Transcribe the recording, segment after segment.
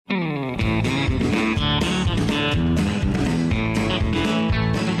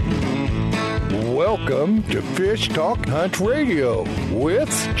Welcome to Fish Talk Hunt Radio with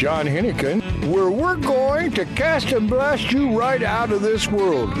John Hennigan, where we're going to cast and blast you right out of this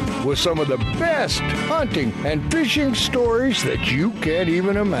world with some of the best hunting and fishing stories that you can't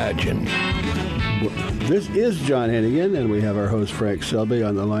even imagine. This is John Hennigan, and we have our host Frank Selby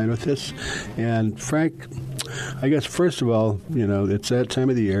on the line with us. And Frank, I guess first of all, you know, it's that time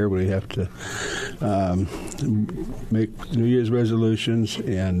of the year when we have to make New Year's resolutions,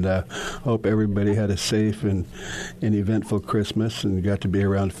 and hope everybody had a safe and eventful Christmas and got to be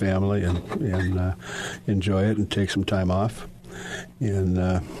around family and enjoy it and take some time off. And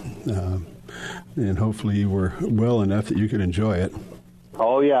hopefully you were well enough that you could enjoy it.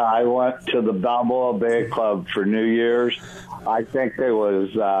 Oh, yeah, I went to the Balboa Bay Club for New Year's. I think there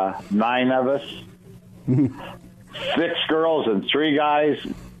was 9 of us, 6 girls and 3 guys,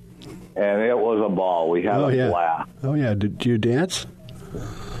 and it was a ball. We had a blast. Oh, yeah. Did you dance?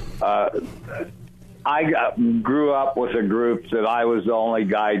 I grew up with a group that I was the only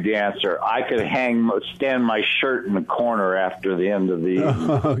guy dancer. I could stand my shirt in the corner after the end of the evening.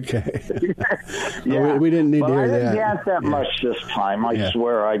 Oh, okay. Yeah. Well, we didn't need to hear that. I didn't dance that much this time. I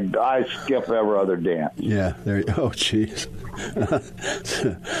swear, I skip every other dance. Yeah. Oh, jeez.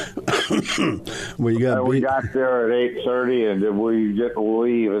 Well, we got there at 8:30, and we didn't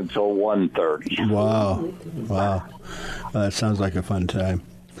leave until 1:30. Wow. That sounds like a fun time.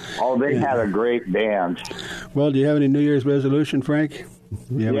 Oh, they had a great band. Well, do you have any New Year's resolution, Frank?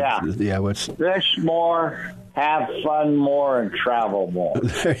 Yeah. What's fish more, have fun more, and travel more.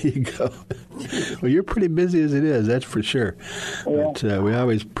 There you go. Well, you're pretty busy as it is, that's for sure. Yeah. But we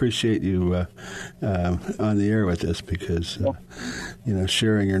always appreciate you on the air with us because,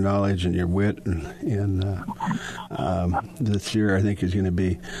 sharing your knowledge and your wit. And this year, I think, is going to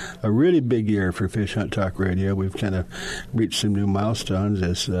be a really big year for Fish Hunt Talk Radio. We've kind of reached some new milestones.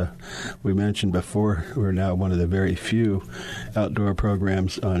 As we mentioned before, we're now one of the very few outdoor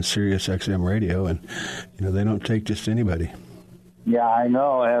programs on Sirius XM Radio. And, they don't take just anybody. Yeah, I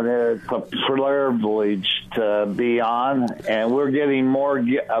know, and it's a privilege to be on, and we're getting more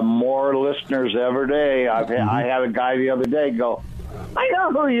listeners every day. I had a guy the other day go, I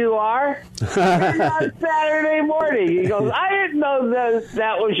know who you are. You're on Saturday morning. He goes, I didn't know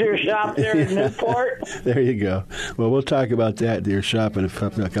that was your shop there in Newport. There you go. Well, we'll talk about that, your shop, in a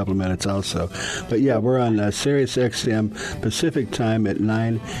couple of minutes also. But, yeah, we're on Sirius XM Pacific Time at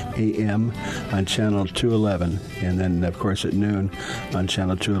 9 a.m. on Channel 211, and then, of course, at noon on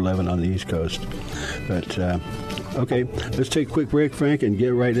Channel 211 on the East Coast. But, okay, let's take a quick break, Frank, and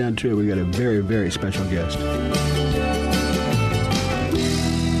get right down to it. We got a very, very special guest.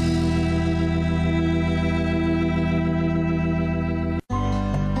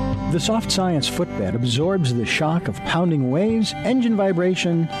 The Soft Science footbed absorbs the shock of pounding waves, engine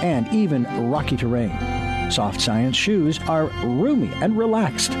vibration, and even rocky terrain. Soft Science shoes are roomy and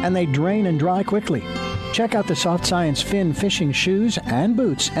relaxed, and they drain and dry quickly. Check out the Soft Science Fin fishing shoes and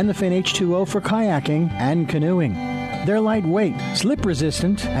boots and the Fin H2O for kayaking and canoeing. They're lightweight,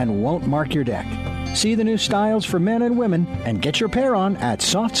 slip-resistant, and won't mark your deck. See the new styles for men and women and get your pair on at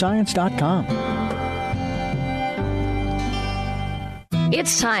softscience.com.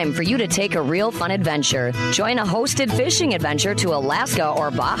 It's time for you to take a real fun adventure. Join a hosted fishing adventure to Alaska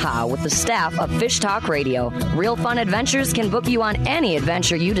or Baja with the staff of Fish Talk Radio. Real Fun Adventures can book you on any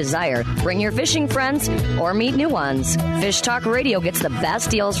adventure you desire. Bring your fishing friends or meet new ones. Fish Talk Radio gets the best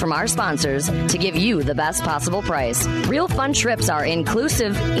deals from our sponsors to give you the best possible price. Real Fun trips are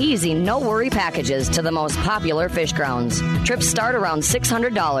inclusive, easy, no-worry packages to the most popular fish grounds. Trips start around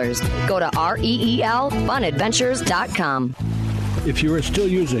 $600. Go to REELfunadventures.com. If you are still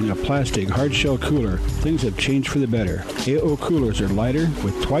using a plastic hard-shell cooler, things have changed for the better. AO coolers are lighter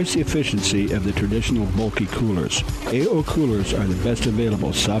with twice the efficiency of the traditional bulky coolers. AO coolers are the best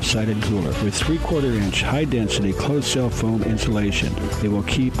available soft-sided cooler with 3/4-inch high-density closed-cell foam insulation. They will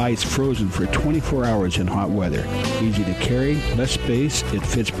keep ice frozen for 24 hours in hot weather. Easy to carry, less space, it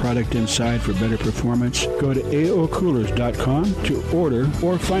fits product inside for better performance. Go to aocoolers.com to order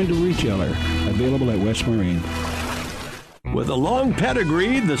or find a retailer. Available at West Marine. With a long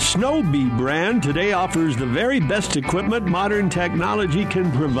pedigree, the Snow Bee brand today offers the very best equipment modern technology can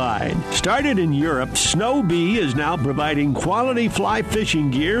provide. Started in Europe, Snow Bee is now providing quality fly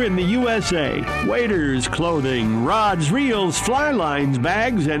fishing gear in the USA. Waders, clothing, rods, reels, fly lines,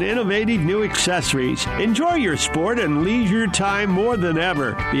 bags, and innovative new accessories. Enjoy your sport and leisure time more than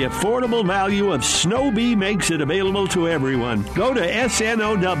ever. The affordable value of Snow Bee makes it available to everyone. Go to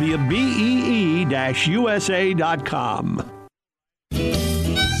snowbee-usa.com.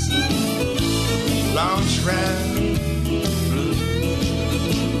 Launch ride.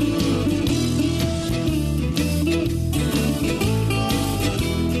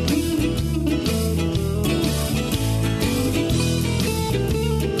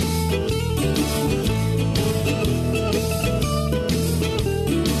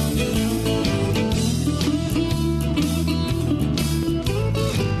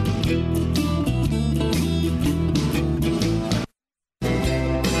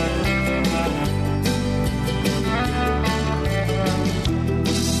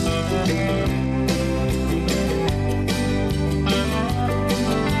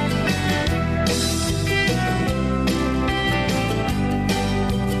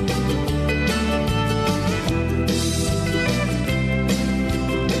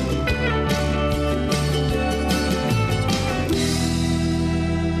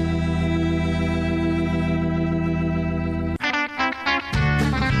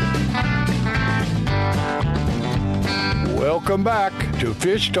 Welcome back to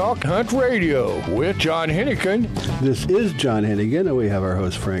Fish Talk Hunt Radio with John Hennigan. This is John Hennigan, and we have our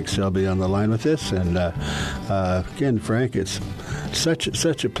host Frank Selby on the line with us. And again, Frank, it's such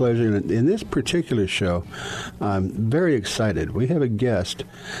a pleasure. In this particular show, I'm very excited. We have a guest.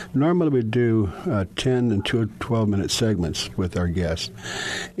 Normally we do 10 and 12-minute segments with our guests,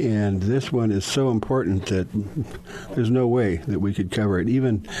 and this one is so important that there's no way that we could cover it.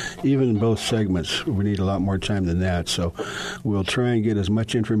 Even in both segments, we need a lot more time than that. So we'll try and get as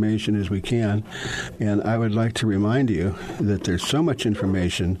much information as we can. And I would like to remind you that there's so much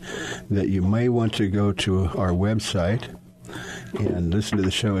information that you may want to go to our website and listen to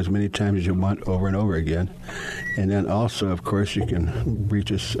the show as many times as you want over and over again. And then also, of course, you can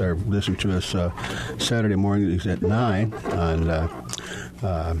reach us or listen to us Saturday mornings at 9 on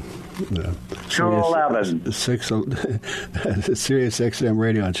Sirius XM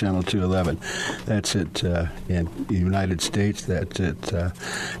Radio on Channel 211. That's it in the United States. That's at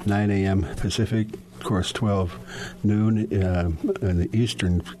 9 a.m. Pacific. Of course, 12 noon in the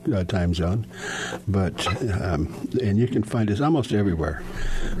Eastern time zone. But and you can find us almost everywhere.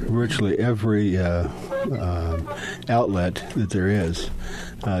 Virtually every outlet that there is,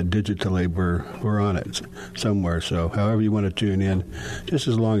 digitally, we're on it somewhere. So however you want to tune in, just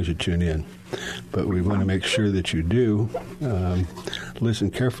as long as you tune in. But we want to make sure that you do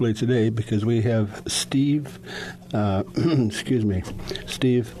listen carefully today, because we have Steve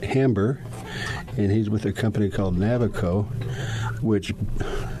Hamber, and he's with a company called Navico, which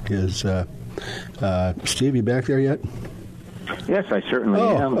is Steve, you back there yet? Yes, I certainly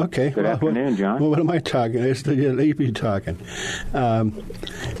am. Okay. Good afternoon, John. Well, what am I talking? I still get EP talking.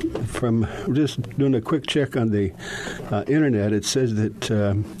 From just doing a quick check on the internet, it says that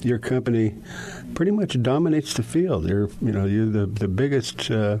your company pretty much dominates the field. You're the biggest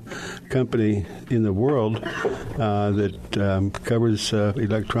company in the world that covers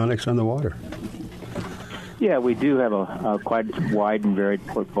electronics on the water. Yeah, we do have a quite wide and varied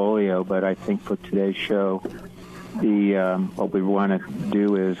portfolio, but I think for today's show, what we want to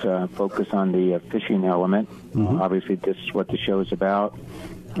do is focus on the fishing element. Mm-hmm. Obviously, this is what the show is about,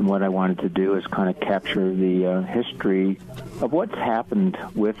 and what I wanted to do is kind of capture the history of what's happened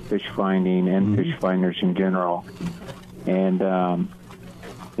with fish finding and fish finders in general. And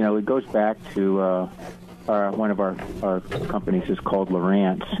it goes back to one of our companies is called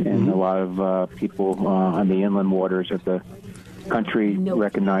Lowrance, and a lot of people on the inland waters of the country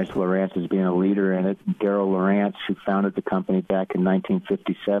recognized Lowrance as being a leader in it. Darrell Lowrance, who founded the company back in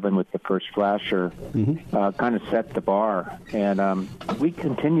 1957 with the first flasher, kind of set the bar. And we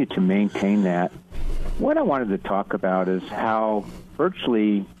continue to maintain that. What I wanted to talk about is how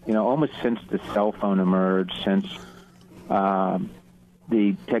virtually, almost since the cell phone emerged, since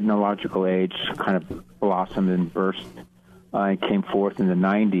the technological age kind of blossomed and burst and came forth in the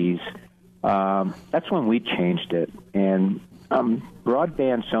 90s, that's when we changed it. And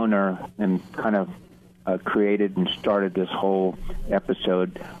broadband sonar and kind of created and started this whole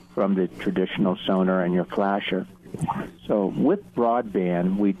episode from the traditional sonar and your flasher. So with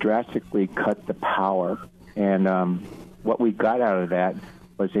broadband, we drastically cut the power, and what we got out of that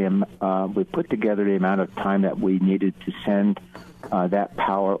was we put together the amount of time that we needed to send that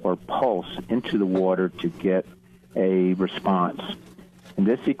power or pulse into the water to get a response. And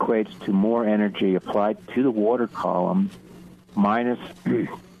this equates to more energy applied to the water column minus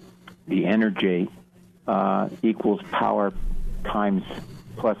the energy equals power times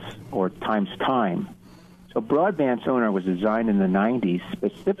plus or times time. So broadband sonar was designed in the 90s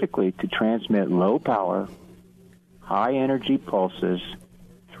specifically to transmit low power, high energy pulses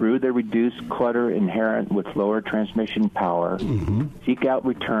through the reduced clutter inherent with lower transmission power, seek out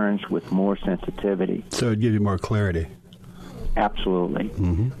returns with more sensitivity. So it'd give you more clarity. Absolutely.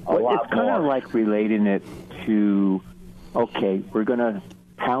 It's kind of like relating it to, okay, we're going to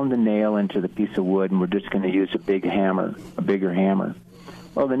pound the nail into the piece of wood and we're just going to use a bigger hammer.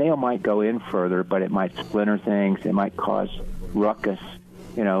 Well, the nail might go in further, but it might splinter things. It might cause ruckus,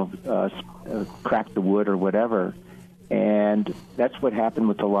 crack the wood or whatever. And that's what happened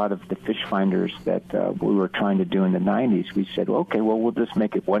with a lot of the fish finders that we were trying to do in the 90s. We said, okay, well, we'll just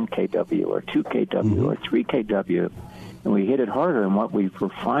make it 1 kW or 2 kW or 3 kW. And we hit it harder. And what we were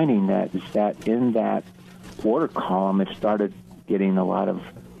finding that is that in that water column, it started getting a lot of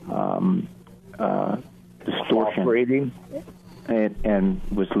distortion. And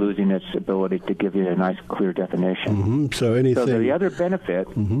was losing its ability to give you a nice, clear definition. So the other benefit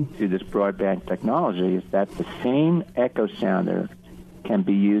to this broadband technology is that the same echo sounder can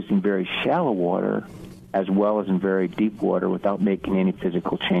be used in very shallow water as well as in very deep water without making any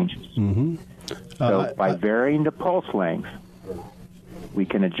physical changes. So by varying the pulse length, We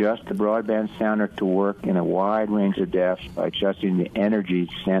can adjust the broadband sounder to work in a wide range of depths by adjusting the energy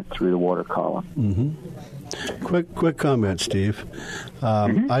sent through the water column. Mm-hmm. Quick comment, Steve.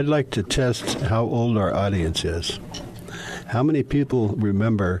 I'd like to test how old our audience is. How many people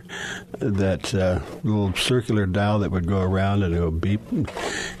remember that little circular dial that would go around and it would beep?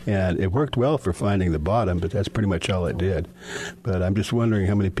 And it worked well for finding the bottom, but that's pretty much all it did. But I'm just wondering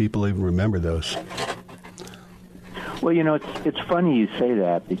how many people even remember those. Well, it's funny you say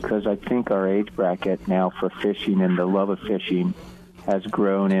that, because I think our age bracket now for fishing and the love of fishing has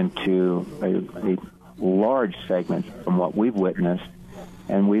grown into a large segment from what we've witnessed,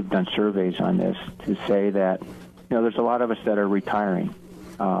 and we've done surveys on this to say that, there's a lot of us that are retiring,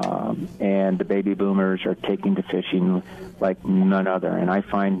 and the baby boomers are taking to fishing like none other. And I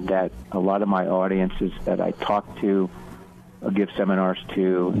find that a lot of my audiences that I talk to, give seminars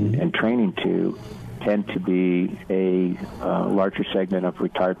to, and training to, tend to be a larger segment of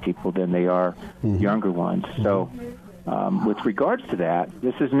retired people than they are younger ones. So with regards to that,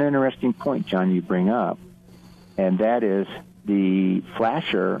 this is an interesting point, John, you bring up, and that is the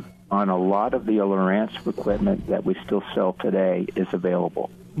flasher on a lot of the Lowrance equipment that we still sell today is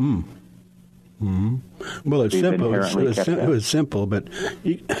available. Well, it's simple. It was simple, but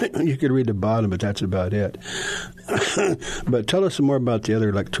you could read the bottom, but that's about it. But tell us some more about the other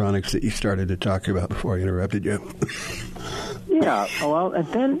electronics that you started to talk about before I interrupted you. Yeah, well, and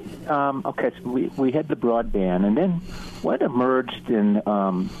then, so we had the broadband, and then what emerged in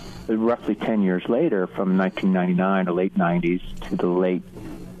roughly 10 years later, from 1999, the late 90s, to the late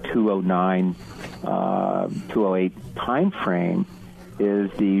 2009, 2008 time frame,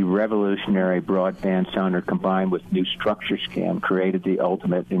 is the revolutionary broadband sounder combined with new Structure Scan created the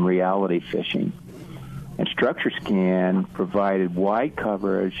ultimate in reality fishing. And Structure Scan provided wide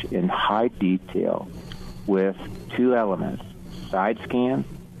coverage in high detail with two elements, side scan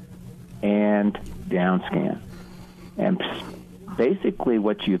and down scan. And basically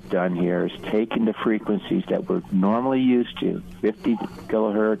what you've done here is taken the frequencies that we're normally used to, 50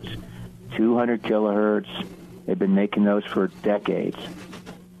 kilohertz, 200 kilohertz. They've been making those for decades.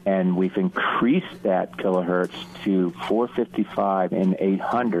 And we've increased that kilohertz to 455 and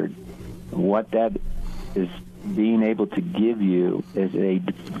 800. What that is being able to give you is a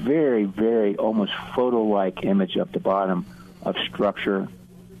very, very almost photo-like image of the bottom of structure,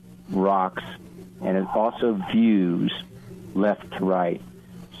 rocks, and it also views left to right.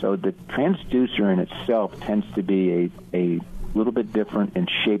 So the transducer in itself tends to be a little bit different in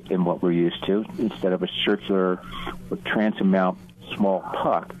shape than what we're used to. Instead of a circular or transamount small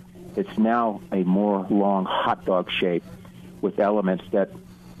puck, it's now a more long hot dog shape with elements that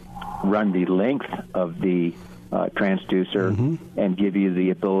run the length of the transducer and give you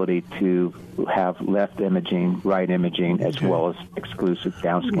the ability to have left imaging, right imaging, as well as exclusive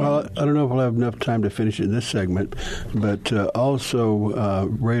downscan. Well, I don't know if we'll have enough time to finish in this segment, but also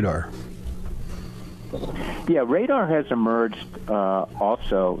radar. Yeah, radar has emerged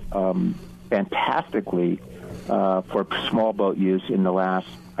also fantastically for small boat use in the last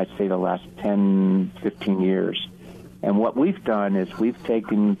 10, 15 years. And what we've done is we've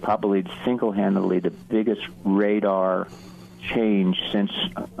taken probably single-handedly the biggest radar change since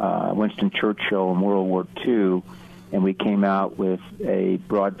Winston Churchill in World War II, and we came out with a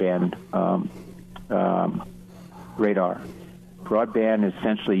broadband radar. Broadband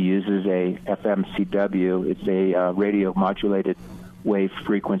essentially uses a FMCW. It's a radio modulated wave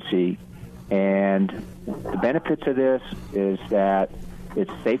frequency. And the benefits of this is that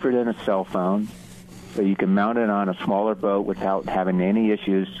it's safer than a cell phone. So you can mount it on a smaller boat without having any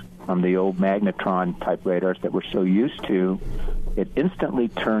issues from the old magnetron-type radars that we're so used to. It instantly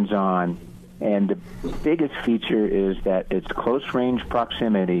turns on, and the biggest feature is that it's close-range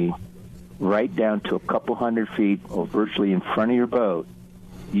proximity right down to a couple hundred feet or virtually in front of your boat.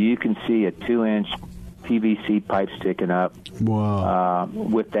 You can see a 2-inch PVC pipe sticking up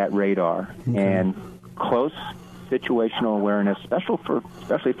with that radar. Okay. And close situational awareness,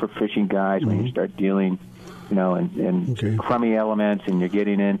 especially for fishing guys, when you start dealing, in crummy elements and you're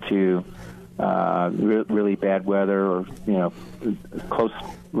getting into really bad weather or close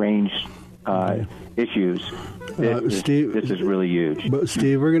range issues. This is really huge. But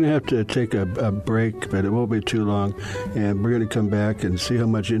Steve, we're going to have to take a break, but it won't be too long, and we're going to come back and see how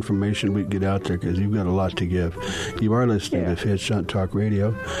much information we can get out there, because you've got a lot to give. You are listening to Fish Hunt Talk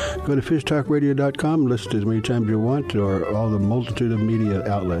Radio. Go to fishtalkradio.com, listen as many times you want, or all the multitude of media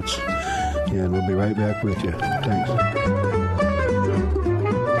outlets, and we'll be right back with you. Thanks.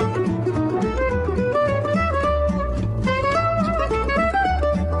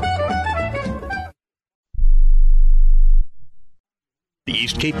 The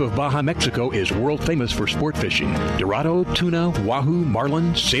East Cape of Baja, Mexico is world famous for sport fishing. Dorado, tuna, wahoo,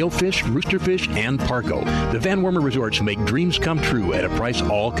 marlin, sailfish, roosterfish, and pargo. The Van Wormer Resorts make dreams come true at a price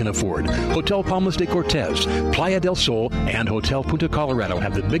all can afford. Hotel Palmas de Cortez, Playa del Sol, and Hotel Punta Colorado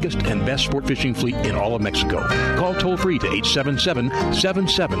have the biggest and best sport fishing fleet in all of Mexico. Call toll-free to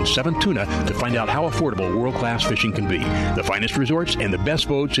 877-777-TUNA to find out how affordable world-class fishing can be. The finest resorts and the best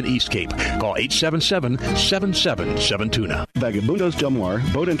boats in East Cape. Call 877-777-TUNA. Vagabundos Del Mar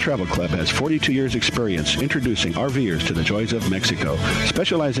Boat and Travel Club has 42 years experience introducing RVers to the joys of Mexico.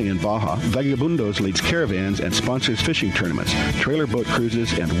 Specializing in Baja, Vagabundos leads caravans and sponsors fishing tournaments, trailer boat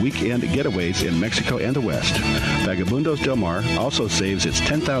cruises, and weekend getaways in Mexico and the West. Vagabundos Del Mar also saves its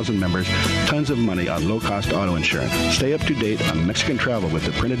 10,000 members tons of money on low-cost auto insurance. Stay up to date on Mexican travel with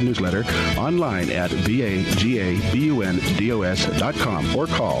the printed newsletter online at vagabundos.com or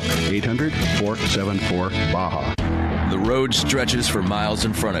call 800-474-BAJA. The road stretches for miles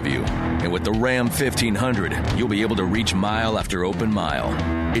in front of you, and with the Ram 1500, you'll be able to reach mile after open mile.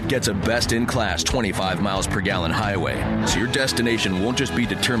 It gets a best-in-class 25 miles per gallon highway, so your destination won't just be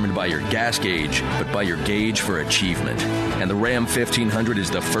determined by your gas gauge, but by your gauge for achievement. And the Ram 1500 is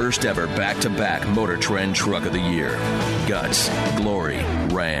the first ever back-to-back Motor Trend Truck of the Year. Guts, glory,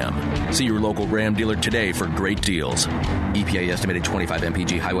 Ram. See your local Ram dealer today for great deals. EPA estimated 25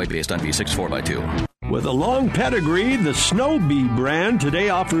 mpg highway based on V6 4x2. With a long pedigree, the Snow Bee brand today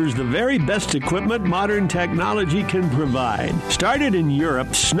offers the very best equipment modern technology can provide. Started in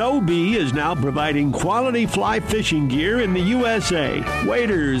Europe, Snow Bee is now providing quality fly fishing gear in the USA.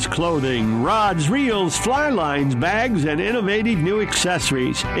 Waders, clothing, rods, reels, fly lines, bags, and innovative new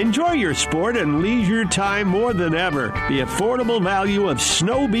accessories. Enjoy your sport and leisure time more than ever. The affordable value of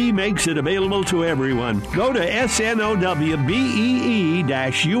Snow Bee makes it available to everyone. Go to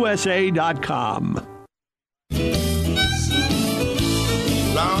snowbee-usa.com.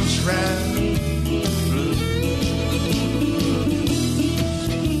 Lounge round.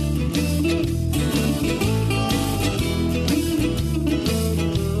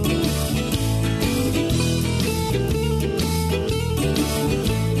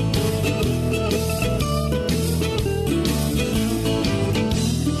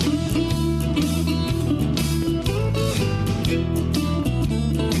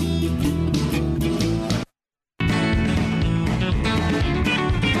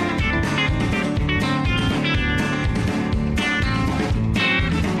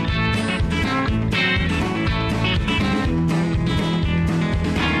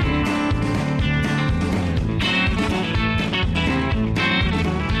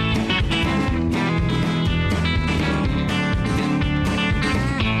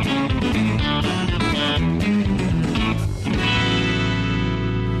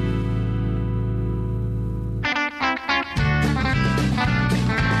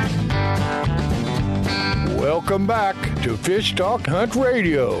 Welcome back to Fish Talk Hunt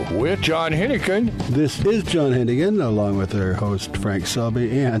Radio with John Hennigan. This is John Hennigan, along with our host, Frank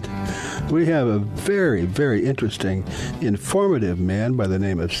Selby, and we have a very, very interesting, informative man by the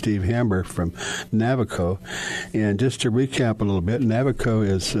name of Steve Hamber from Navico. And just to recap a little bit, Navico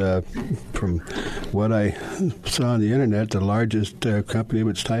is, from what I saw on the internet, the largest company of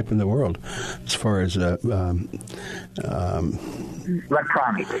its type in the world as far as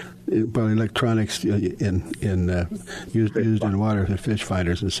electronics. Well, electronics used in water for fish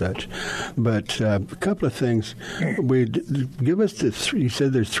finders and such. But a couple of things. Give us the three. You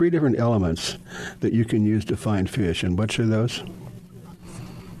said there's three different elements that you can use to find fish, and which are those?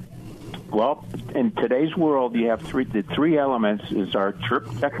 Well, in today's world, you have the three elements is our chirp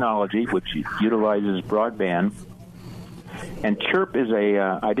technology, which utilizes broadband. And chirp is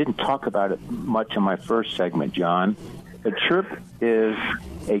I didn't talk about it much in my first segment, John. The chirp is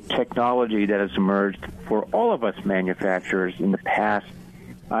a technology that has emerged for all of us manufacturers in the past,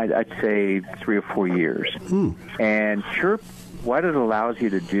 I'd say 3 or 4 years. And chirp, what it allows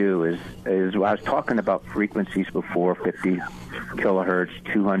you to do is I was talking about frequencies before, 50 kilohertz,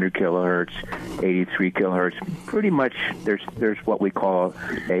 200 kilohertz, 83 kilohertz. Pretty much there's what we call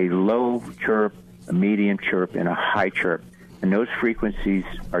a low chirp, a medium chirp, and a high chirp. And those frequencies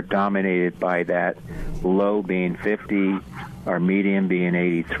are dominated by that low being 50, our medium being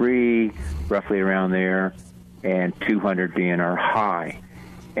 83, roughly around there, and 200 being our high.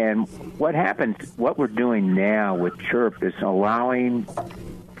 And what happens, what we're doing now with chirp is allowing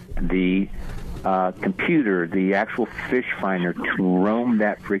the computer, the actual fish finder, to roam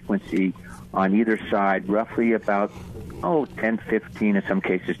that frequency on either side, roughly about 10, 15, in some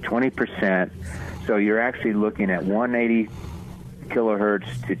cases 20%. So you're actually looking at 180 kilohertz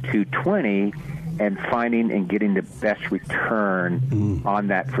to 220, and finding and getting the best return on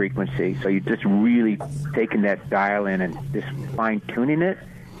that frequency. So you're just really taking that dial in and just fine-tuning it.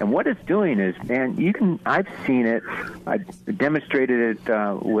 And what it's doing is, man, I've seen it. I demonstrated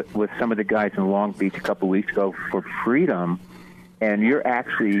it with some of the guys in Long Beach a couple of weeks ago for Freedom, and you're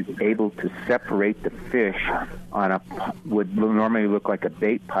actually able to separate the fish on would normally look like a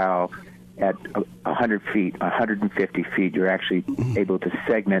bait pile at 100 feet, 150 feet. You're actually able to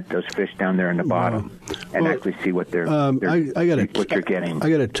segment those fish down there in the bottom and actually see what what you're getting. I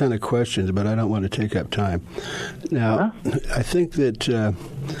got a ton of questions, but I don't want to take up time. Now, I think that,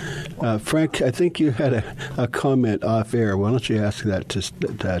 Frank, I think you had a comment off air. Why don't you ask that to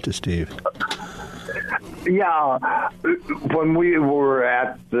Steve? Yeah, when we were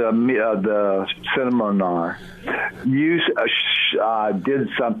at the seminar, you did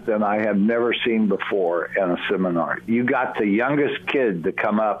something I have never seen before in a seminar. You got the youngest kid to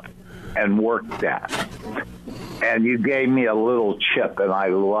come up and work that. And you gave me a little chip, and I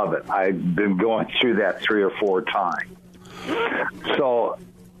love it. I've been going through that 3 or 4 times. So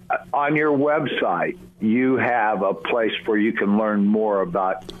on your website, you have a place where you can learn more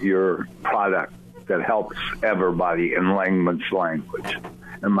about your product that helps everybody in layman's language.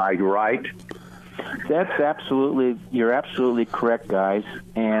 Am I right? You're absolutely correct, guys.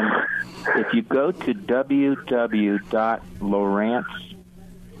 And if you go to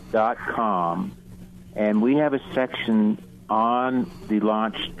www.lowrance.com, and we have a section on the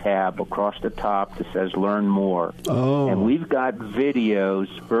launch tab across the top that says Learn More. Oh. And we've got videos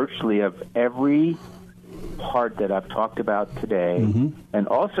virtually of every part that I've talked about today, and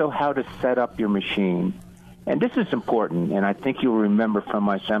also how to set up your machine. And this is important, and I think you'll remember from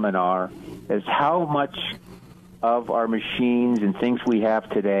my seminar, is how much of our machines and things we have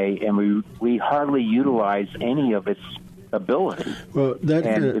today, and we hardly utilize any of its ability. Well,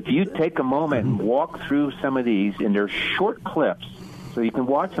 if you take a moment and walk through some of these, and they're short clips, so you can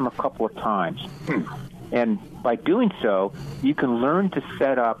watch them a couple of times. And by doing so, you can learn to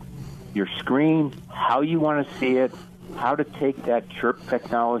set up your screen, how you want to see it, how to take that chirp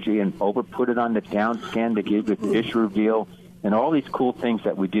technology and put it on the down scan to give you fish reveal, and all these cool things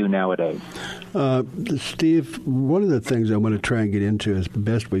that we do nowadays. Steve, one of the things I want to try and get into as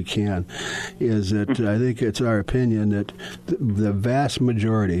best we can is that I think it's our opinion that the vast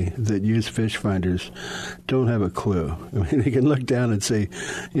majority that use fish finders don't have a clue. I mean, they can look down and say,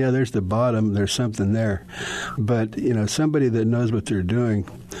 yeah, there's the bottom, there's something there. But, somebody that knows what they're doing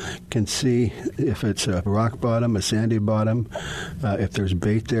can see if it's a rock bottom, a sandy bottom, if there's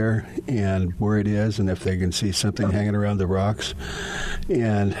bait there and where it is, and if they can see something hanging around the rocks.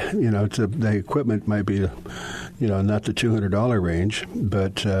 And, the equipment might be, not the $200 range,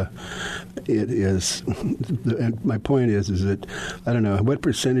 but it is. And my point is that, I don't know, what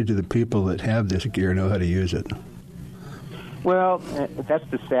percentage of the people that have this gear know how to use it? Well, that's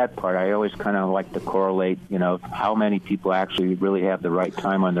the sad part. I always kind of like to correlate, how many people actually really have the right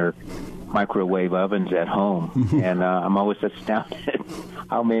time on their microwave ovens at home. And I'm always astounded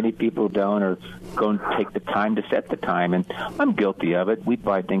how many people don't or go and take the time to set the time. And I'm guilty of it. We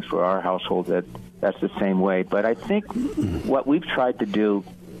buy things for our household that's the same way. But I think what we've tried to do,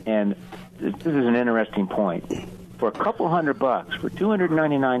 and this is an interesting point, for a couple $100, for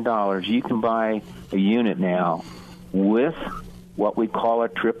 $299, you can buy a unit now with what we call a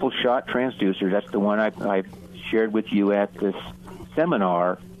triple shot transducer. That's the one I shared with you at this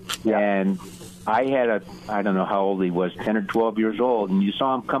seminar. Yeah. And I had I don't know how old he was, 10 or 12 years old, and you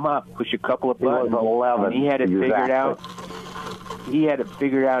saw him come up, push a couple of buttons. He was 11. And he had it figured out. He had it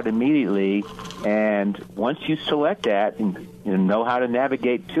figured out immediately. And once you select that and know how to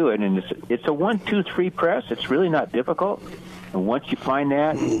navigate to it, and it's a 1, 2, 3 press. It's really not difficult. And once you find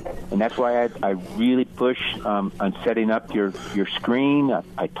that, and that's why I really push on setting up your screen.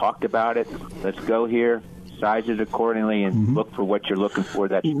 I talked about it. Let's go here. Size it accordingly and look for what you're looking for,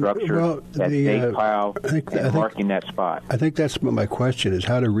 that structure, that bait pile, marking that spot. I think that's what my question is,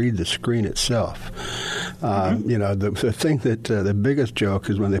 how to read the screen itself. The thing that the biggest joke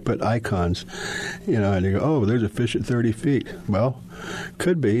is when they put icons, and you go, oh, there's a fish at 30 feet. Well,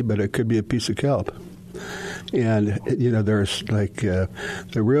 could be, but it could be a piece of kelp. And, there's like the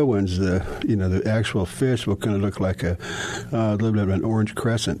real ones, the actual fish will kind of look like a little bit of an orange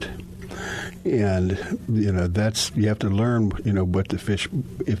crescent. And, that's, you have to learn, what the fish,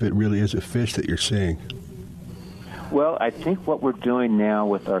 if it really is a fish that you're seeing. Well, I think what we're doing now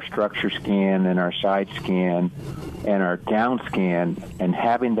with our structure scan and our side scan and our down scan and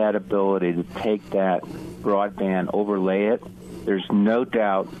having that ability to take that broadband, overlay it, there's no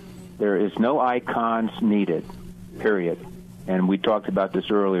doubt there is no icons needed, period. And we talked about this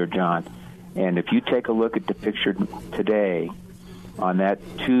earlier, John. And if you take a look at the picture today on that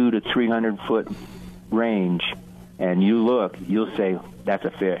 200 to 300 foot range, and you look, you'll say, that's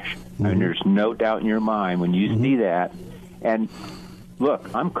a fish. And there's no doubt in your mind when you see that. And look,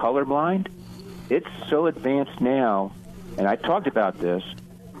 I'm colorblind. It's so advanced now, and I talked about this,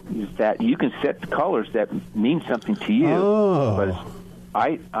 is that you can set the colors that mean something to you. But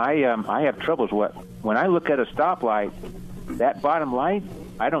I have troubles. When I look at a stoplight, that bottom light,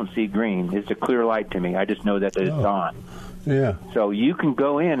 I don't see green. It's a clear light to me. I just know that it's on. Yeah. So you can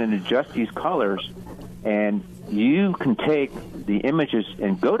go in and adjust these colors, and you can take the images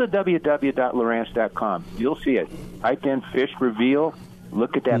and go to www.Lowrance.com. You'll see it. Type in fish reveal.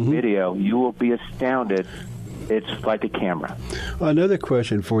 Look at that video. You will be astounded. It's like a camera. Another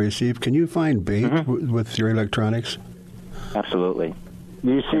question for you, Steve. Can you find bait with your electronics? Absolutely.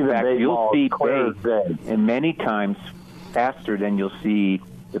 You see you'll see bait, and many times faster than you'll see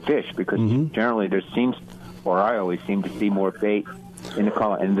the fish, because generally there seems, or I always seem to see more bait in the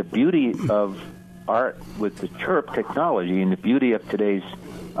collar. And the beauty of art with the chirp technology and the beauty of today's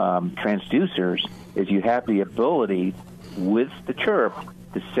transducers is you have the ability with the chirp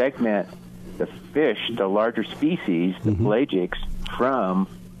to segment the fish, the larger species, the pelagics, from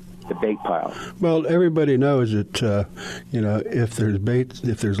the bait pile. Well, everybody knows that, if there's bait,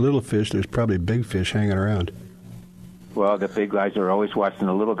 if there's little fish, there's probably big fish hanging around. Well, the big guys are always watching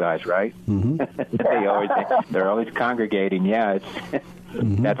the little guys, right? They're always congregating. Yeah, it's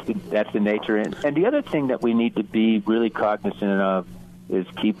that's the nature. And the other thing that we need to be really cognizant of is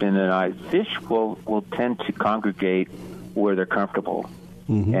keeping an eye. Fish will tend to congregate where they're comfortable,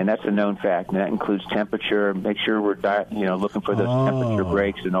 and that's a known fact. And that includes temperature. Make sure we're looking for those temperature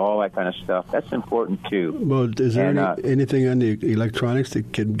breaks and all that kind of stuff. That's important too. Well, is there anything on the electronics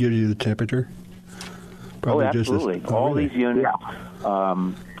that can give you the temperature? Probably absolutely. All these units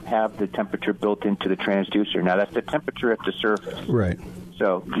have the temperature built into the transducer. Now, that's the temperature at the surface. Right.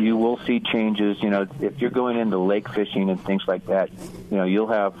 So you will see changes. If you're going into lake fishing and things like that, you'll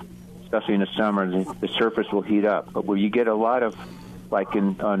have, especially in the summer, the surface will heat up. But where you get a lot of, like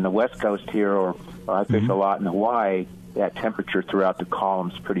on the West Coast here, or I fish a lot in Hawaii, that temperature throughout the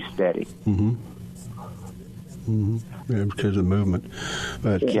column is pretty steady. Yeah, because of movement.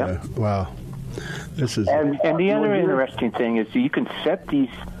 But, wow. This is and the other interesting thing is you can set these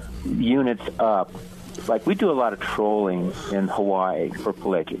units up. Like, we do a lot of trolling in Hawaii for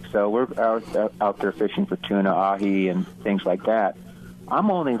pelagic. So we're out there fishing for tuna, ahi, and things like that.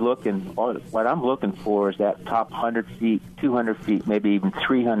 I'm only looking, what I'm looking for is that top 100 feet, 200 feet, maybe even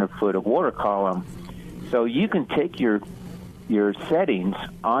 300 foot of water column. So you can take your settings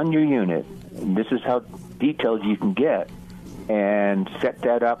on your unit, and this is how detailed you can get, and set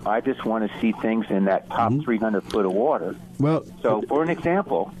that up. I just want to see things in that top 300 foot of water. Well, so for an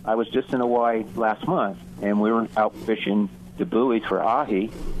example, I was just in Hawaii last month, and we were out fishing the buoys for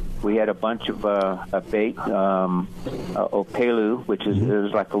ahi. We had a bunch of bait, opelu, which is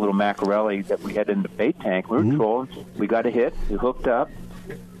there's like a little mackerel that we had in the bait tank. We were trolling. We got a hit. We hooked up.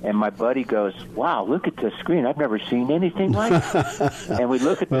 And my buddy goes, wow, look at this screen. I've never seen anything like it. And we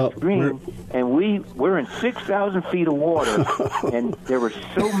look at the screen, and we're in 6,000 feet of water, and there were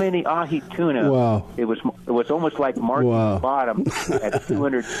so many ahi tuna. Wow. It was almost like marking the bottom at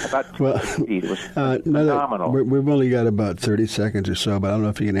 200 feet. It was phenomenal. We've only got about 30 seconds or so, but I don't know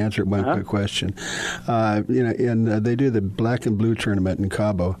if you can answer one quick question. And they do the black and blue tournament in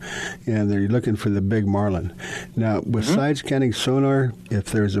Cabo, and they're looking for the big marlin. Now, with side scanning sonar, if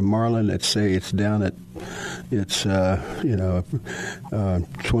there's a marlin, let's say it's down at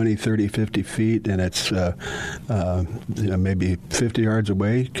 20, 30, 50 feet, and it's maybe 50 yards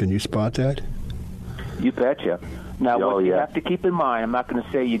away, can you spot that? You betcha. Now, what you have to keep in mind, I'm not going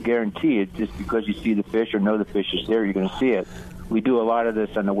to say you guarantee it just because you see the fish or know the fish is there, you're going to see it. We do a lot of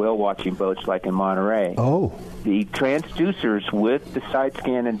this on the whale watching boats like in Monterey. Oh. The transducers with the side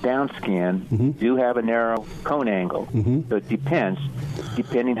scan and down scan do have a narrow cone angle. So it depends.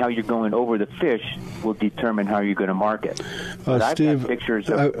 Depending how you're going over the fish will determine how you're going to mark it. But Steve, I've got pictures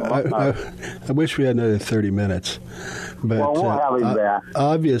of... I wish we had another 30 minutes. But we'll have him back.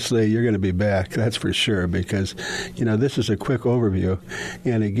 Obviously, you're going to be back, that's for sure, because, this is a quick overview.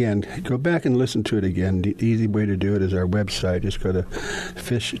 And again, go back and listen to it again. The easy way to do it is our website. Just go to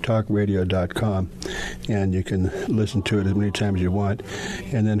fishtalkradio.com, and you can listen to it as many times as you want.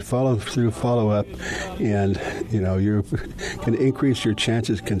 And then follow up, and, you can increase your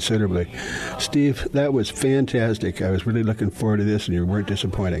chances considerably. Steve, that was fantastic. I was really looking forward to this, and you weren't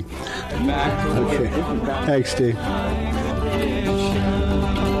disappointing. Okay. Thanks, Steve.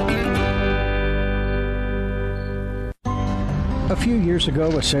 A few years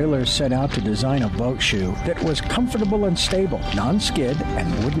ago, a sailor set out to design a boat shoe that was comfortable and stable, non-skid,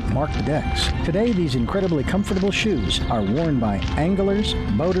 and wouldn't mark the decks. Today, these incredibly comfortable shoes are worn by anglers,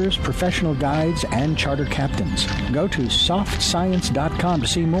 boaters, professional guides, and charter captains. Go to softscience.com to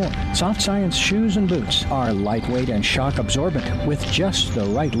see more. Soft Science shoes and boots are lightweight and shock absorbent with just the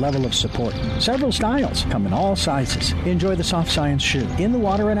right level of support. Several styles come in all sizes. Enjoy the Soft Science shoe in the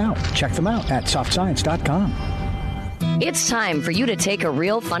water and out. Check them out at softscience.com. It's time for you to take a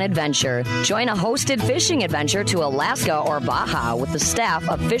real fun adventure. Join a hosted fishing adventure to Alaska or Baja with the staff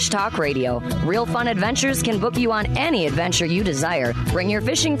of Fish Talk Radio. Real Fun Adventures can book you on any adventure you desire. Bring your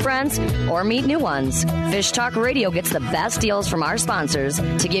fishing friends or meet new ones. Fish Talk Radio gets the best deals from our sponsors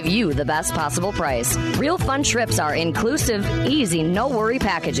to give you the best possible price. Real Fun trips are inclusive, easy, no-worry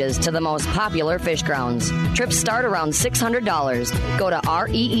packages to the most popular fish grounds. Trips start around $600. Go to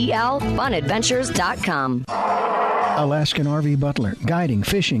REELFunadventures.com. Alaskan RV Butler. Guiding,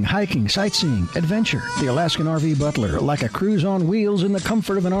 fishing, hiking, sightseeing, adventure. The Alaskan RV Butler. Like a cruise on wheels in the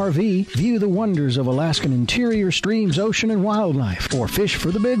comfort of an RV, view the wonders of Alaskan interior, streams, ocean, and wildlife. Or fish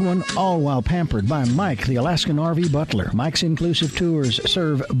for the big one, all while pampered by Mike, the Alaskan RV Butler. Mike's inclusive tours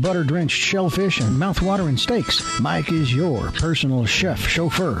serve butter-drenched shellfish and mouth-watering steaks. Mike is your personal chef,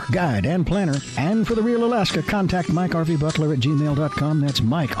 chauffeur, guide, and planner. And for the real Alaska, contact MikeRVButler at gmail.com. That's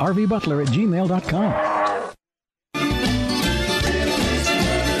MikeRVButler at gmail.com.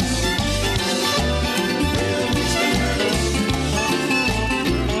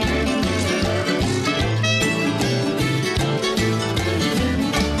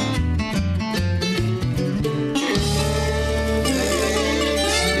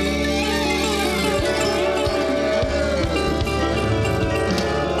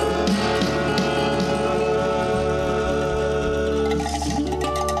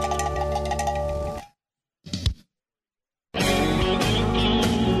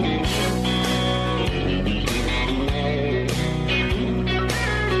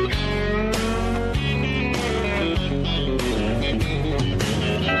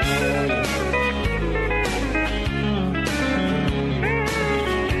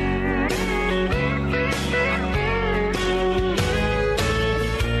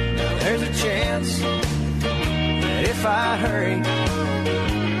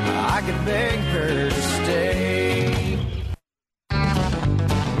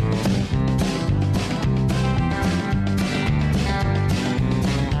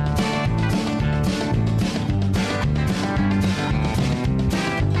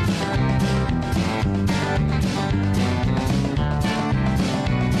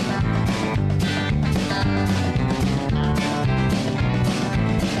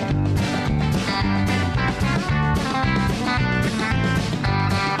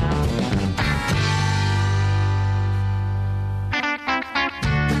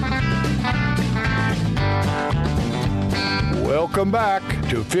 Welcome back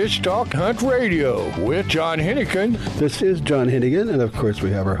to Fish Talk Hunt Radio with John Hennigan. This is John Hennigan, and of course we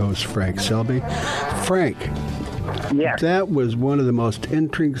have our host, Frank Selby. Frank, yes. That was one of the most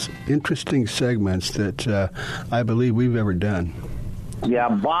interesting segments that I believe we've ever done. Yeah,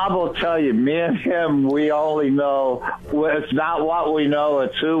 Bob will tell you, me and him, we only know, it's not what we know,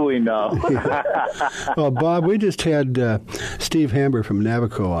 it's who we know. Well, Bob, we just had Steve Hamber from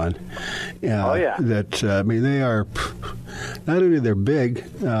Navico on. Oh, yeah. That, I mean, they are, not only they're big,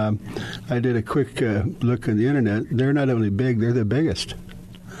 I did a quick look on the internet, they're not only big, they're the biggest.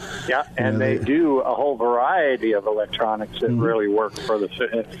 Yeah, and they do a whole variety of electronics that really work for the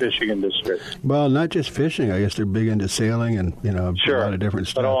fishing industry. Well, not just fishing. I guess they're big into sailing and, a lot of different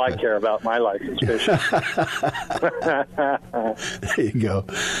stuff. But all I care about in my life is fishing. There you go.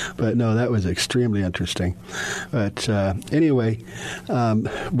 But, no, that was extremely interesting. But anyway,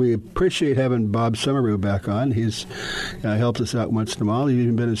 we appreciate having Bob Somerville back on. He's helped us out once in a while. He's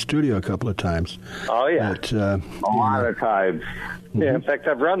even been in studio a couple of times. Oh, yeah. But, a lot of times. Yeah, in fact,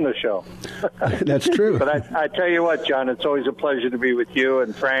 I've run the show. That's true. But I tell you what, John, it's always a pleasure to be with you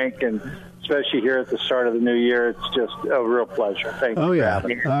and Frank, and especially here at the start of the new year. It's just a real pleasure. Thank you for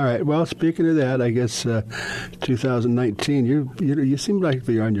having me. All right. Well, speaking of that, I guess 2019, you seem like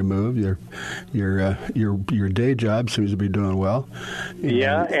you're on your move. Your day job seems to be doing well.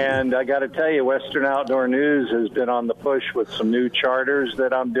 Yeah, and I got to tell you, Western Outdoor News has been on the push with some new charters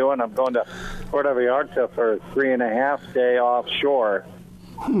that I'm doing. I'm going to Puerto Vallarta for a 3.5-day offshore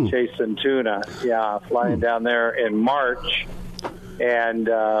chasing tuna. Yeah, flying down there in March. And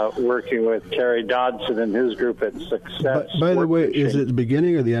working with Kerry Dodson and his group at Success. By the way, is it the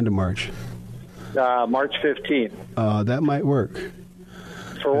beginning or the end of March? March 15th. That might work.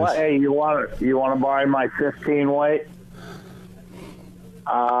 For what? Hey, you want to buy my 15 weight?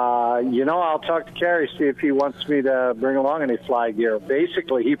 I'll talk to Kerry, see if he wants me to bring along any fly gear.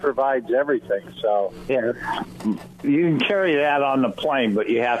 Basically, he provides everything. So yeah, you can carry that on the plane, but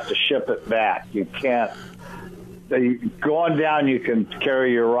you have to ship it back. You can't. Going down, you can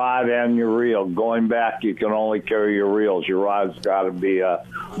carry your rod and your reel. Going back, you can only carry your reels. Your rod's got to be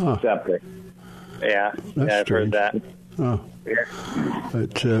separate. Yeah, I've heard that. Oh.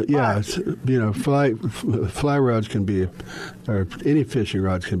 But fly rods can be, or any fishing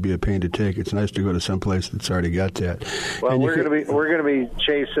rods can be a pain to take. It's nice to go to some place that's already got that. Well, we're going to be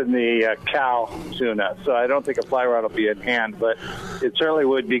chasing the cow tuna, so I don't think a fly rod will be in hand. But it certainly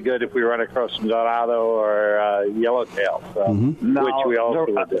would be good if we run across some dorado or yellowtail, which we also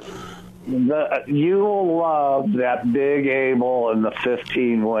would do. You'll love that big Able and the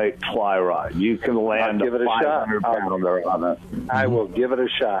 15-weight fly rod. You can land a 500-pounder on it. I will give it a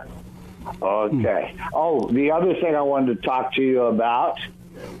shot. Okay. Oh, the other thing I wanted to talk to you about,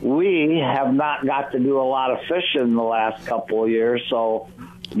 we have not got to do a lot of fishing the last couple of years, so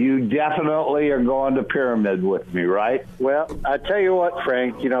you definitely are going to Pyramid with me, right? Well, I tell you what,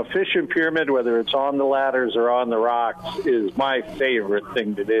 Frank, fishing Pyramid, whether it's on the ladders or on the rocks, is my favorite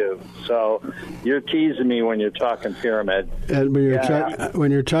thing to do. So you're teasing me when you're talking Pyramid. And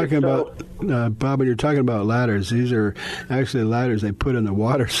when you're talking about, Bob, when you're talking about ladders, these are actually ladders they put in the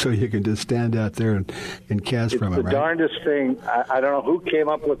water so you can just stand out there and cast from it, right? It's the darndest thing. I don't know who came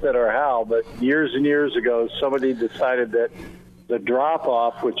up with it or how, but years and years ago, somebody decided that the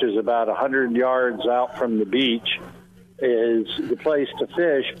drop-off, which is about 100 yards out from the beach, is the place to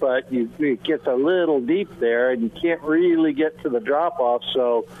fish, but it gets a little deep there, and you can't really get to the drop-off.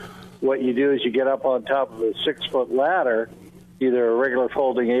 So what you do is you get up on top of a 6-foot ladder, either a regular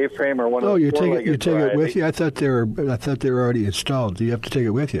folding A-frame or one of the four-legged you take it with you? I thought they were already installed. Do you have to take it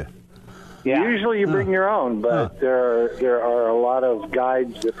with you? Yeah. Usually you bring your own, but there are a lot of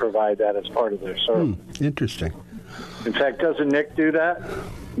guides that provide that as part of their service. Interesting. In fact, doesn't Nick do that?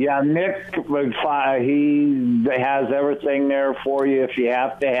 Yeah, Nick, he has everything there for you if you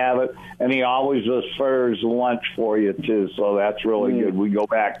have to have it, and he always refers lunch for you, too, so that's really good. We go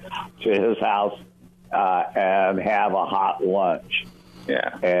back to his house and have a hot lunch.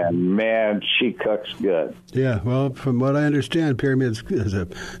 Yeah. And, man, she cooks good. Yeah, well, from what I understand, Pyramid is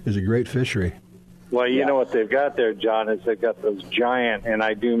a great fishery. Well, you know what they've got there, John, is they've got those giant, and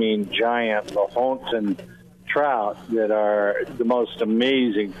I do mean giant, the Lahontan trout that are the most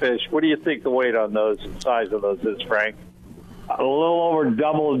amazing fish. What do you think the weight on those and size of those is, Frank? A little over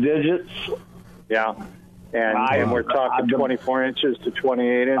double digits. Yeah. And we're talking 24 inches to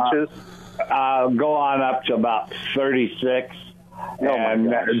 28 inches? Go on up to about 36. And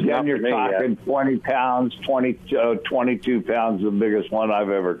then you're talking 20 pounds, 22 pounds, the biggest one I've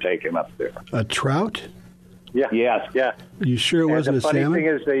ever taken up there. A trout? Yeah. Yes. Yeah. You sure it wasn't a salmon?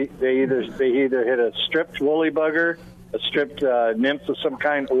 The funny thing is they either hit a stripped woolly bugger, a stripped nymph of some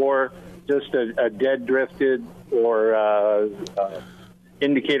kind, or just a dead drifted or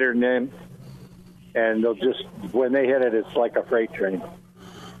indicator nymph. And they'll just, when they hit it, it's like a freight train.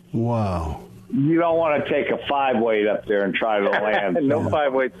 Wow. You don't want to take a 5-weight up there and try to land. No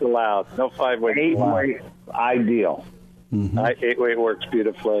 5-weights allowed. No 5-weights allowed. 8-weight, ideal. 8-weight works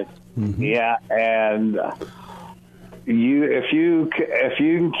beautifully. Mm-hmm. Yeah, and if you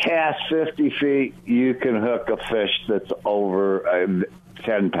can cast 50 feet, you can hook a fish that's over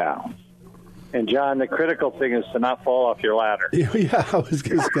 10 pounds. And, John, the critical thing is to not fall off your ladder. Yeah, I was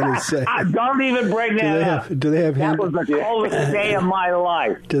just going to say. Don't even bring that up. Do they have that was the coldest day of my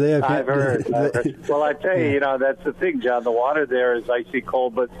life. Do they have I've heard. Well, I tell you, that's the thing, John. The water there is icy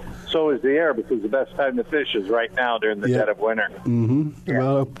cold, but so is the air, because the best time to fish is right now during the dead of winter. Mm-hmm. Yeah.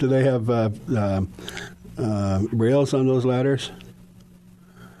 Well, do they have rails on those ladders?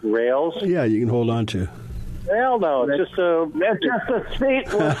 Rails? Yeah, you can hold on to. Hell no, it's just a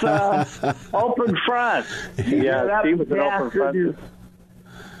seat with open front. Yeah, seat with an open front.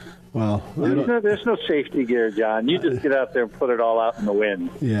 Well, there's no safety gear, John. You just get out there and put it all out in the wind.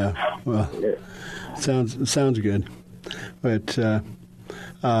 Yeah, well, sounds good. But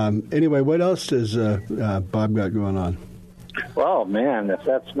anyway, what else does Bob got going on? Well, man, if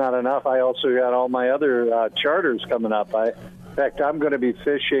that's not enough, I also got all my other charters coming up. In fact, I'm going to be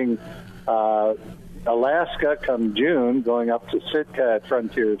fishing Alaska come June, going up to Sitka at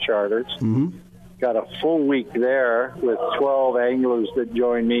Frontier Charters. Mm-hmm. Got a full week there with 12 anglers that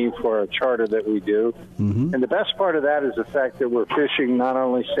join me for a charter that we do. Mm-hmm. And the best part of that is the fact that we're fishing not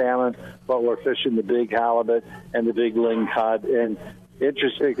only salmon, but we're fishing the big halibut and the big lingcod. And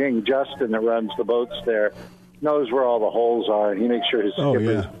interesting thing, Justin that runs the boats there knows where all the holes are, and he makes sure his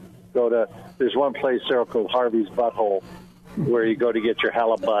skippers go to. There's one place there called Harvey's Butthole, where you go to get your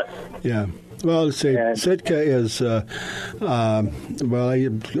halibut. Yeah. Well, let's say Sitka is, I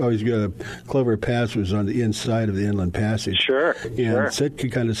always go to Clover Pass, was on the inside of the Inland Passage. Sure. And Sitka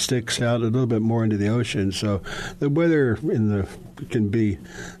kind of sticks out a little bit more into the ocean, so the weather can be,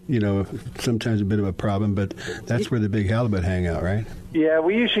 sometimes a bit of a problem, but that's where the big halibut hang out, right? Yeah,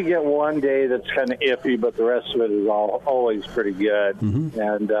 we usually get one day that's kind of iffy, but the rest of it is always pretty good. Mm-hmm.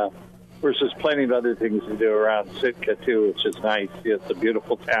 And there's just plenty of other things to do around Sitka, too, which is nice. It's a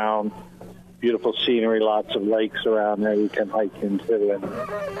beautiful town. Beautiful scenery, lots of lakes around there you can hike into, and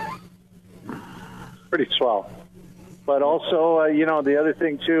pretty swell. But also, the other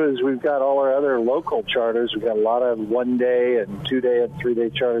thing, too, is we've got all our other local charters. We've got a lot of 1-day and 2-day and 3-day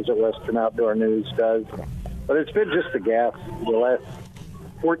charters that Western Outdoor News does. But it's been just the gas the last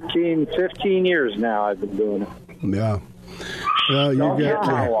 14, 15 years now I've been doing it. Yeah. Well,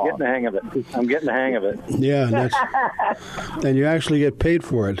 getting the hang of it. I'm getting the hang of it. Yeah, and you actually get paid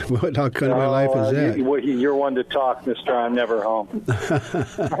for it. What kind of a life is that? You're one to talk, Mister. I'm never home.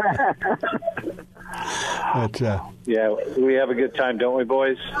 But, yeah, we have a good time, don't we,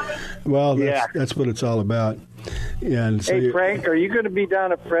 boys? Well, that's what it's all about. And so hey, Frank, are you going to be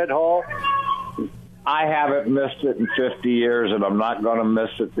down at Fred Hall? I haven't missed it in 50 years, and I'm not going to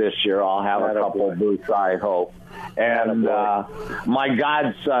miss it this year. I'll have a couple of booths, I hope. And my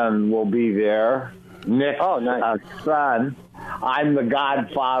godson will be there. Nick's son. I'm the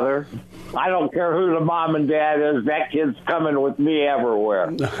godfather. I don't care who the mom and dad is. That kid's coming with me everywhere.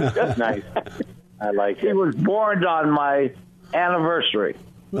 That's nice. I like it. He was born on my anniversary.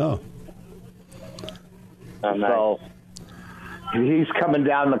 Oh. So he's coming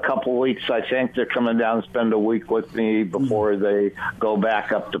down in a couple of weeks. I think they're coming down and spend a week with me before they go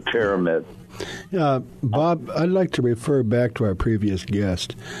back up to Pyramid. Bob, I'd like to refer back to our previous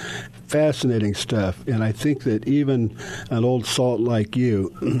guest. Fascinating stuff, and I think that even an old salt like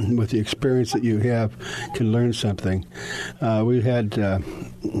you, with the experience that you have, can learn something. We had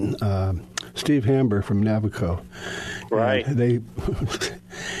Steve Hamber from Navico. Right.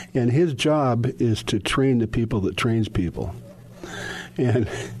 And his job is to train the people that trains people. And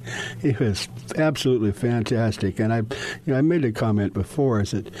he was absolutely fantastic. And I made a comment before,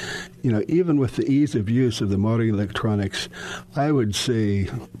 is that, even with the ease of use of the motor electronics, I would say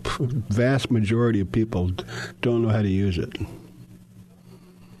vast majority of people don't know how to use it.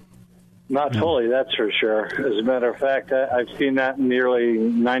 Not fully, that's for sure. As a matter of fact, I've seen that in nearly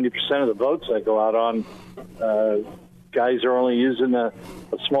 90% of the boats I go out on. Guys are only using a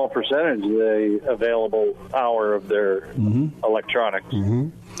small percentage of the available power of their electronics. Mm-hmm.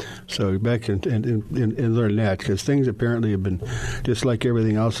 So back and learn that, because things apparently have been just like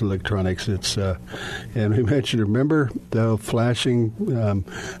everything else in electronics. It's and we mentioned, remember the flashing,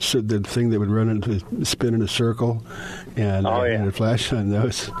 so the thing that would spin in a circle, and it flash on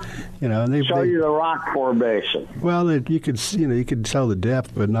those, and they show you the rock formation. Well, you could tell the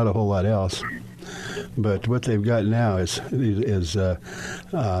depth, but not a whole lot else. But what they've got now is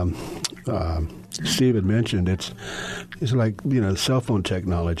Steve had mentioned, it's like cell phone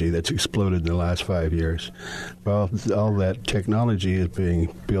technology that's exploded in the last 5 years. Well, all that technology is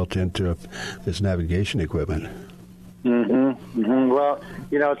being built into this navigation equipment. Mm-hmm. Mm-hmm. Well,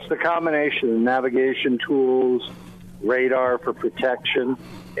 it's the combination of navigation tools, radar for protection,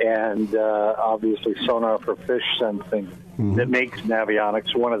 and obviously sonar for fish sensing that makes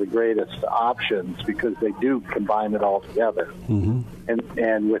Navionics one of the greatest options, because they do combine it all together. Mm-hmm.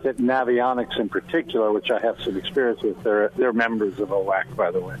 And with it, Navionics in particular, which I have some experience with, they're members of OWAC, by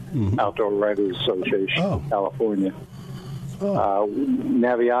the way, Outdoor Writers Association of California.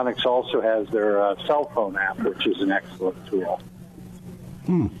 Navionics also has their cell phone app, which is an excellent tool.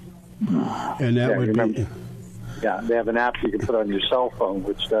 And that would be... Yeah, they have an app you can put on your cell phone,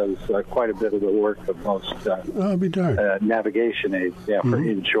 which does quite a bit of the work of most navigation aids, for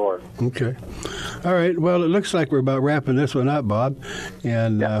inshore. Okay. All right. Well, it looks like we're about wrapping this one up, Bob.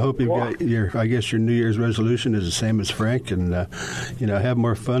 And I hope you've got your New Year's resolution is the same as Frank, and, have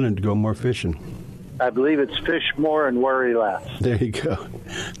more fun and go more fishing. I believe it's fish more and worry less. There you go.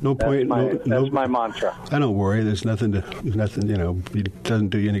 No point. That's my mantra. I don't worry. There's nothing. It doesn't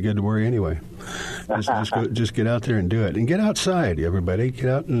do you any good to worry anyway. Just get out there and do it, and get outside. Everybody, get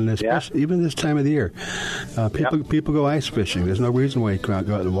out, and especially even this time of the year, people go ice fishing. There's no reason why you can't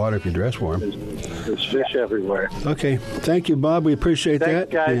go out in the water if you dress warm. There's fish everywhere. Okay, thank you, Bob. We appreciate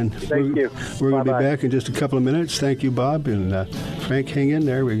that. Guys. And Thank you. We're going to be back in just a couple of minutes. Thank you, Bob, and Frank. Hang in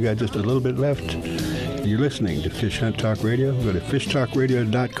there. We've got just a little bit left. You're listening to Fish Hunt Talk Radio. Go to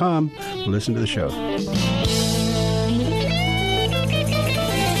fishtalkradio.com. Listen to the show.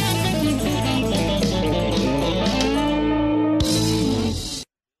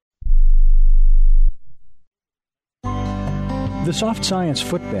 The Soft Science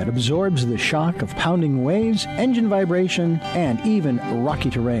footbed absorbs the shock of pounding waves, engine vibration, and even rocky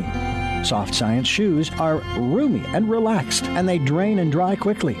terrain. Soft Science shoes are roomy and relaxed, and they drain and dry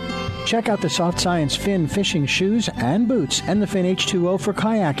quickly. Check out the Soft Science Fin fishing shoes and boots and the Fin H2O for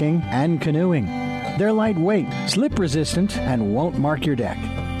kayaking and canoeing. They're lightweight, slip-resistant, and won't mark your deck.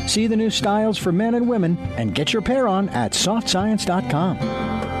 See the new styles for men and women and get your pair on at softscience.com.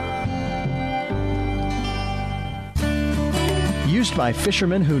 Used by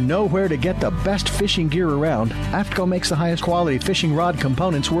fishermen who know where to get the best fishing gear around, AFTCO makes the highest quality fishing rod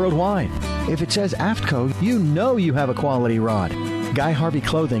components worldwide. If it says AFTCO, you know you have a quality rod. Guy Harvey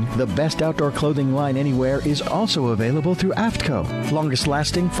Clothing, the best outdoor clothing line anywhere, is also available through AFTCO. Longest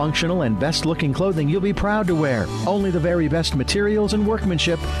lasting, functional, and best looking clothing you'll be proud to wear. Only the very best materials and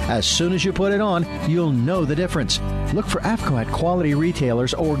workmanship. As soon as you put it on, you'll know the difference. Look for AFTCO at quality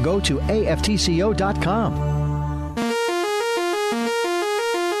retailers or go to aftco.com.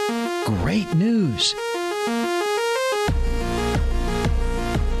 Great news!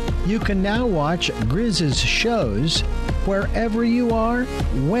 You can now watch Grizz's shows wherever you are,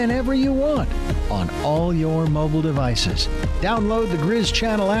 whenever you want, on all your mobile devices. Download the Grizz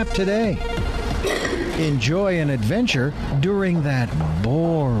Channel app today. Enjoy an adventure during that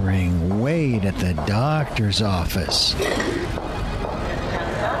boring wait at the doctor's office.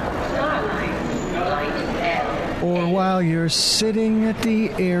 Or while you're sitting at the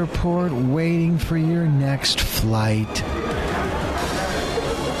airport waiting for your next flight.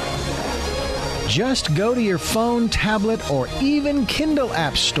 Just go to your phone, tablet, or even Kindle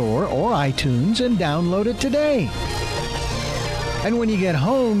App Store or iTunes and download it today. And when you get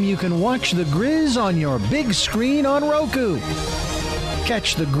home, you can watch the Grizz on your big screen on Roku.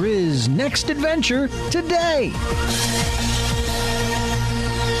 Catch the Grizz next adventure today.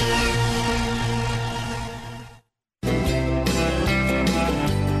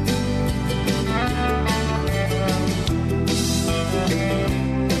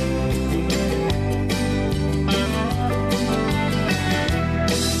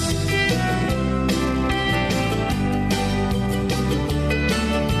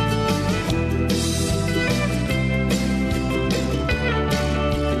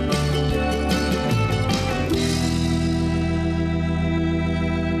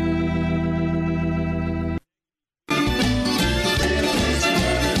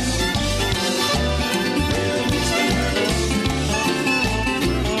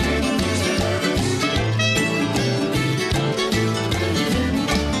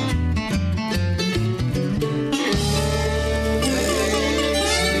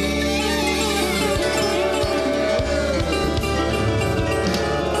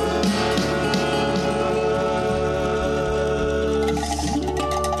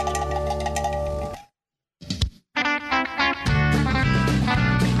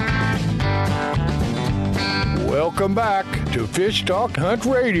 Welcome back to Fish Talk Hunt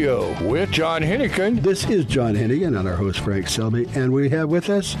Radio with John Hennigan. This is John Hennigan and our host Frank Selby, and we have with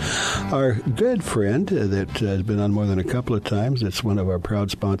us our good friend that has been on more than a couple of times. It's one of our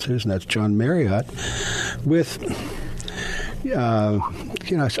proud sponsors, and that's John Marriott with... I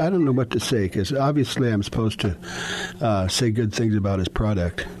don't know what to say, because obviously I'm supposed to say good things about his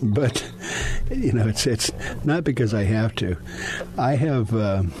product, but it's not because I have to.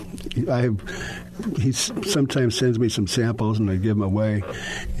 He sometimes sends me some samples and I give them away,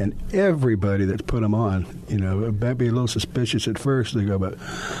 and everybody that's put them on, might be a little suspicious at first. They go,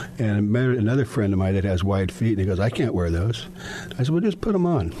 and another friend of mine that has wide feet, and he goes, I can't wear those. I said, well, just put them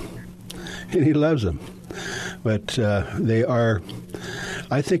on, and he loves them. But they are,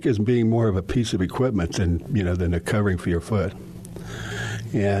 I think, as being more of a piece of equipment than a covering for your foot.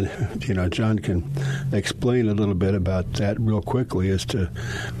 And, John can explain a little bit about that real quickly as to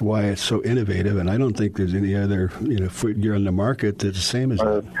why it's so innovative. And I don't think there's any other, foot gear on the market that's the same as that.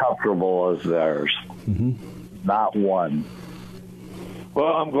 As comfortable as theirs. Mm-hmm. Not one.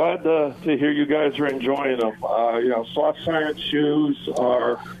 Well, I'm glad to hear you guys are enjoying them. Soft Science shoes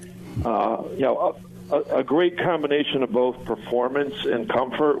are, a great combination of both performance and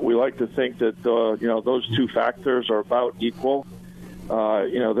comfort. We like to think that, those two factors are about equal.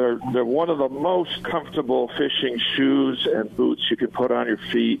 They're one of the most comfortable fishing shoes and boots you can put on your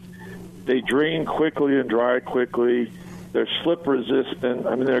feet. They drain quickly and dry quickly. They're slip resistant.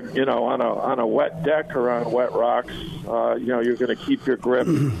 I mean, they're on a wet deck or on wet rocks. You're going to keep your grip,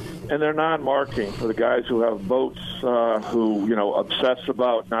 and they're non-marking for the guys who have boats who obsess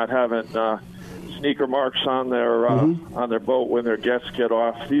about not having sneaker marks on their boat when their guests get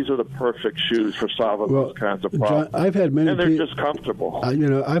off. These are the perfect shoes for solving those kinds of problems. John, I've had many, and they're just comfortable.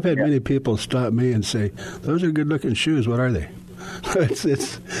 I've had many people stop me and say, "Those are good-looking shoes. What are they?"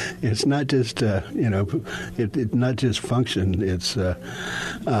 It's not just it's not just function. It's they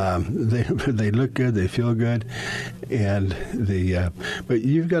look good, they feel good, and but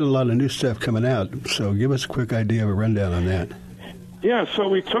you've got a lot of new stuff coming out. So give us a quick idea of a rundown on that. Yeah, so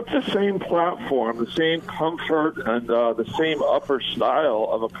we took the same platform, the same comfort, and the same upper style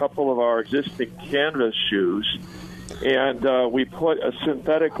of a couple of our existing canvas shoes, and we put a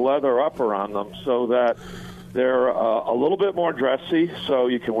synthetic leather upper on them so that they're a little bit more dressy, so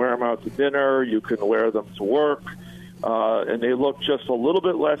you can wear them out to dinner, you can wear them to work, and they look just a little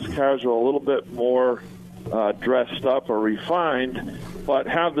bit less casual, a little bit more dressed up or refined, but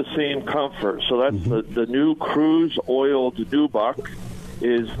have the same comfort. So that's the new Cruise Oiled Nubuck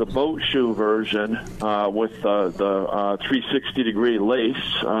is the boat shoe version with the 360-degree lace.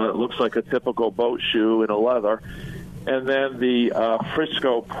 It looks like a typical boat shoe in a leather. And then the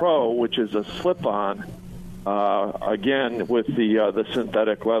Frisco Pro, which is a slip-on, again with the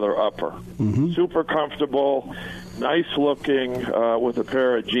synthetic leather upper. Super comfortable, nice looking with a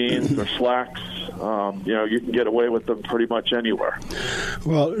pair of jeans or slacks. You can get away with them pretty much anywhere.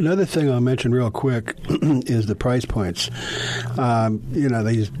 Well, another thing I'll mention real quick is the price points.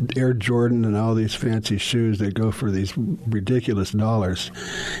 These Air Jordan and all these fancy shoes that go for these ridiculous dollars.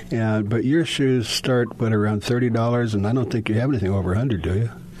 But your shoes start, around $30, and I don't think you have anything over $100, do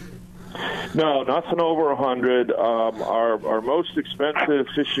you? No, nothing over $100. Our most expensive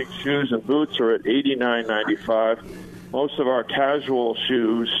fishing shoes and boots are at $89.95. Most of our casual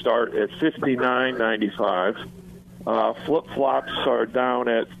shoes start at $59.95. Flip-flops are down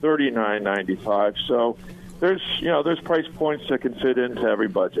at $39.95. So there's price points that can fit into every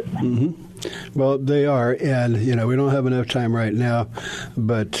budget. Well, they are, and we don't have enough time right now,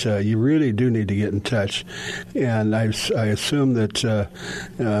 but you really do need to get in touch. And I assume that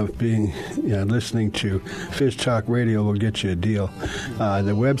listening to Fish Talk Radio will get you a deal.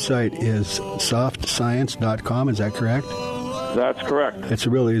 The website is softscience.com. Is that correct? That's correct. It's a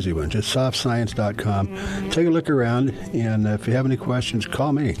real easy one. Just softscience.com. Take a look around, and if you have any questions,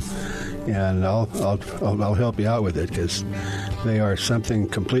 call me, and I'll help you out with it, because they are something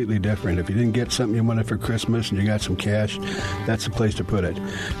completely different. If you didn't get something you wanted for Christmas and you got some cash, that's the place to put it.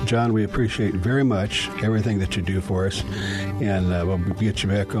 John, we appreciate very much everything that you do for us, and we'll get you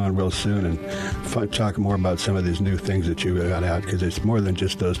back on real soon and talk more about some of these new things that you got out, because it's more than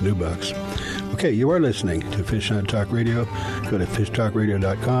just those new bucks. Okay, you are listening to Fish on Talk Radio. Go to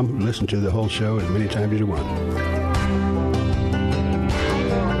fishtalkradio.com. Listen to the whole show as many times as you want.